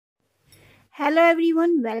Hello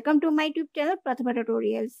everyone, welcome to my YouTube channel Pratibha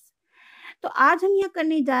tutorials. तो आज हम यहाँ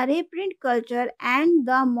करने जा रहे हैं print culture and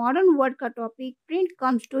the modern world का topic print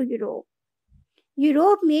comes to Europe.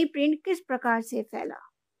 Europe में प्रिंट किस प्रकार से फैला।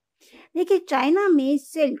 देखिए, चाइना में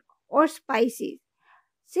सिल्क और स्पाइसेस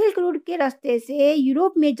सिल्क रूट के रास्ते से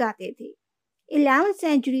यूरोप में जाते थे। 11वीं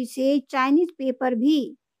सेंचुरी से चाइनीज पेपर भी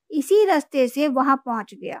इसी रास्ते से वहां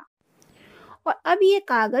पहुंच गया और अब ये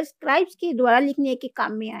कागज स्क्राइब्स के द्वारा लिखने के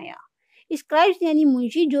काम में आया। स्क्राइब्स यानी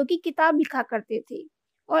मुंशी, जो कि किताब लिखा करते थे,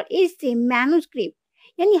 और इससे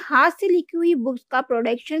मैन्युस्क्रिप्ट यानी हाथ से लिखी हुई बुक्स का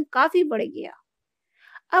प्रोडक्शन काफी बढ़ गया।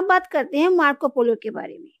 अब बात करते हैं मार्को पोलो के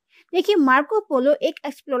बारे में। देखिए, मार्को पोलो एक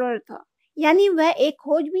एक्सप्लोरर था, यानी वह एक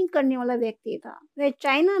खोजबीन करने वाला व्यक्ति था। वह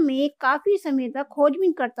चाइना में काफी समय तक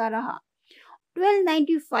खोजबीन करता रहा।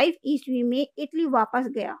 1295 ईस्वी में इटली वापस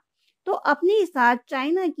गया तो अपने साथ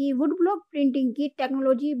चाइना की वुड ब्लॉक प्रिंटिंग की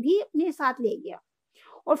टेक्नोलॉजी भी अपने साथ ले गया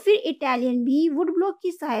और फिर इटालियन भी वुड ब्लॉक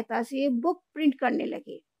की सहायता से बुक प्रिंट करने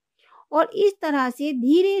लगे और इस तरह से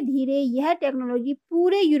धीरे धीरे यह टेक्नोलॉजी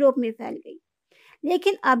पूरे यूरोप में फैल गई।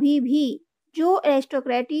 लेकिन अभी भी जो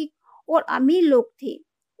एरिस्टोक्रेटिक और अमीर लोग थे,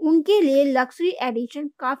 उनके लिए लग्जरी एडिशन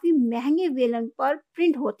काफी महंगे वेलम पर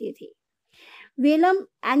प्रिंट होते थे। वेलम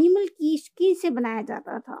एनिमल की स्किन से बनाया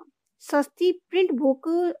जाता था। सस्ती प्रिंट बुक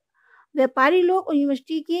व्यापारी लोग और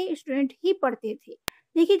यूनिवर्सिटी के स्टूडेंट ही पढ़ते थे।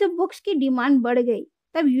 देखिए, जब बुक्स की डिमांड बढ़ गई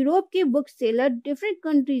तब यूरोप के बुक सेलर डिफरेंट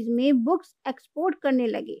कंट्रीज में बुक्स एक्सपोर्ट करने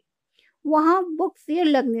लगे। वहां बुक फेयर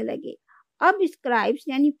लगने लगे। अब स्क्राइब्स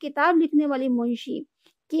यानी किताब लिखने वाले मुंशी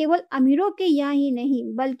केवल अमीरों के यहाँ ही नहीं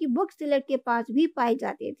बल्कि बुक सेलर के पास भी पाए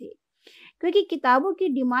जाते थे, क्योंकि किताबों की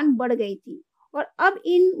डिमांड बढ़ गई थी और अब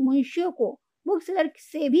इन मुंशियों को बुक सेलर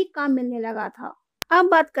से भी काम मिलने लगा था। अब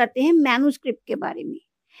बात करते हैं मैन्युस्क्रिप्ट के बारे में।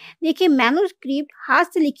 देखिए, मैन्युस्क्रिप्ट हाथ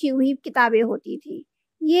से लिखी हुई किताबें होती थी।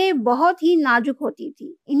 ये बहुत ही नाजुक होती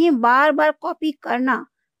थी। इन्हें बार बार कॉपी करना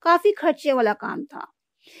काफी खर्चे वाला काम था।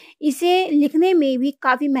 इसे लिखने में भी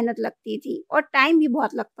काफी मेहनत लगती थी और टाइम भी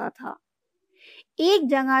बहुत लगता था। एक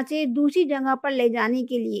जगह से दूसरी जगह पर ले जाने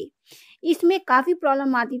के लिए इसमें काफी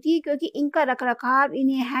प्रॉब्लम आती थी, क्योंकि इनका रखरखाव,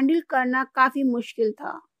 इन्हें हैंडल करना काफी मुश्किल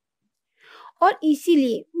था और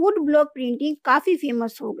इसीलिए वुड ब्लॉक प्रिंटिंग काफी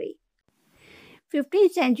फेमस हो गई। 15वीं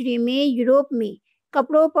सेंचुरी में यूरोप में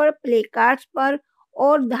कपड़ों पर, प्ले कार्ड्स पर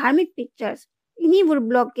और धार्मिक पिक्चर्स इन्हीं वुड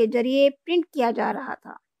ब्लॉक के जरिए प्रिंट किया जा रहा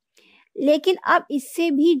था। लेकिन अब इससे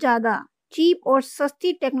भी ज्यादा चीप और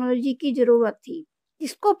सस्ती टेक्नोलॉजी की जरूरत थी,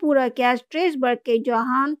 जिसको पूरा किया स्ट्रेसबर्ग के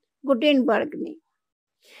जोहान गुटेनबर्ग ने।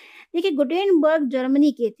 देखिए, गुटेनबर्ग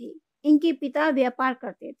जर्मनी के थे। इनके पिता व्यापार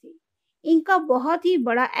करते थे। इनका बहुत ही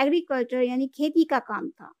बड़ा एग्रीकल्चर यानी खेती का काम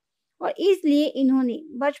था और इसलिए इन्होंने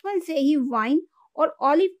बचपन से ही वाइन और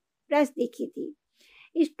ऑलिव प्रेस देखी थी।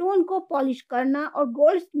 स्टोन को पॉलिश करना और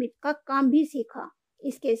गोल्ड स्मिथ का काम भी सीखा।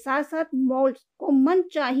 इसके साथ साथ मोल्ड्स को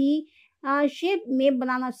मनचाही शेप में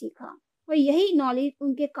बनाना सीखा और यही नॉलेज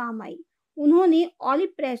उनके काम आई। उन्होंने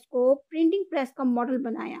ऑलिव प्रेस को प्रिंटिंग प्रेस का मॉडल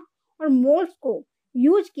बनाया और मोल्ड्स को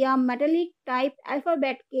यूज किया मेटालिक टाइप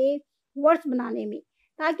अल्फाबेट के वर्ड्स बनाने में,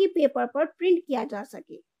 ताकि पेपर पर प्रिंट किया जा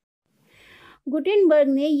सके। गुटेनबर्ग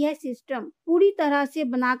ने यह सिस्टम पूरी तरह से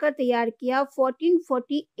बनाकर तैयार किया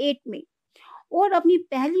 1448 में और अपनी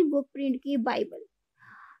पहली बुक प्रिंट की, बाइबल।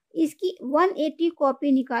 इसकी 180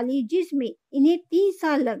 कॉपी निकाली, जिसमें इन्हें 3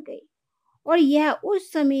 साल लग गए और यह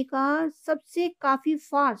उस समय का सबसे काफी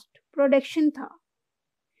फास्ट प्रोडक्शन था।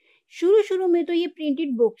 शुरू में तो ये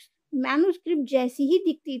प्रिंटेड बुक्स मैन्युस्क्रिप्ट जैसी ही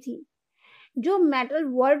दिखती थी। जो मेटल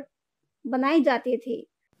वर्ड बनाए जाते थे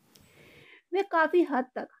वे काफी हद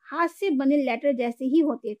तक हाथ से बने लेटर जैसे ही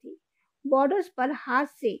होते थे। बॉर्डर्स पर हाथ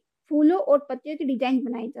से फूलों और पत्तियों के डिजाइन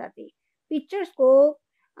बनाए जाते, पिक्चर्स को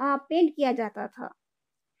पेंट किया जाता था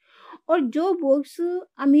और जो बुक्स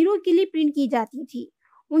अमीरों के लिए प्रिंट की जाती थी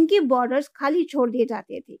उनके बॉर्डर्स खाली छोड़ दिए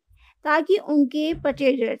जाते थे, ताकि उनके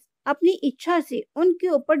परचेजर्स अपनी इच्छा से उनके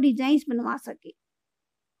ऊपर डिजाइन्स बनवा सके।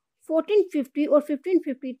 1450 और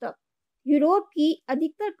 1550 तक यूरोप की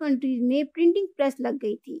अधिकतर कंट्रीज में प्रिंटिंग प्रेस लग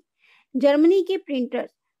गई थी। जर्मनी के प्रिंटर्स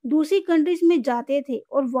दूसरी कंट्रीज में जाते थे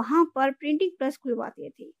और वहां पर प्रिंटिंग प्रेस खुलवाते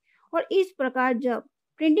थे और इस प्रकार जब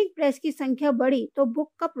प्रिंटिंग प्रेस की संख्या बढ़ी तो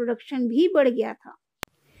बुक का प्रोडक्शन भी बढ़ गया था।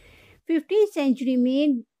 15वीं सेंचुरी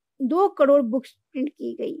में 2 करोड़ बुक्स प्रिंट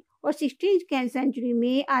की गई और 16वीं सेंचुरी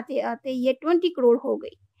में आते आते ये 20 करोड़ हो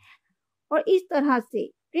गई और इस तरह से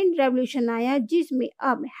प्रिंट रेवोल्यूशन आया, जिसमें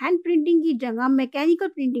अब हैंड प्रिंटिंग की जगह मैकेनिकल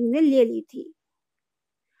प्रिंटिंग ने ले ली थी।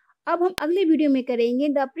 अब हम अगले वीडियो में करेंगे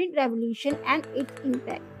the print revolution and its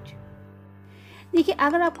impact. देखिए,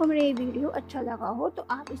 अगर आपको मेरा ये वीडियो अच्छा लगा हो तो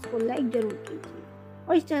आप इसको लाइक जरूर कीजिए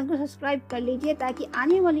और इस चैनल को सब्सक्राइब कर लीजिए, ताकि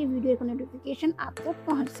आने वाली वीडियो का नोटिफिकेशन आप तक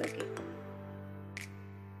पहुंच सके।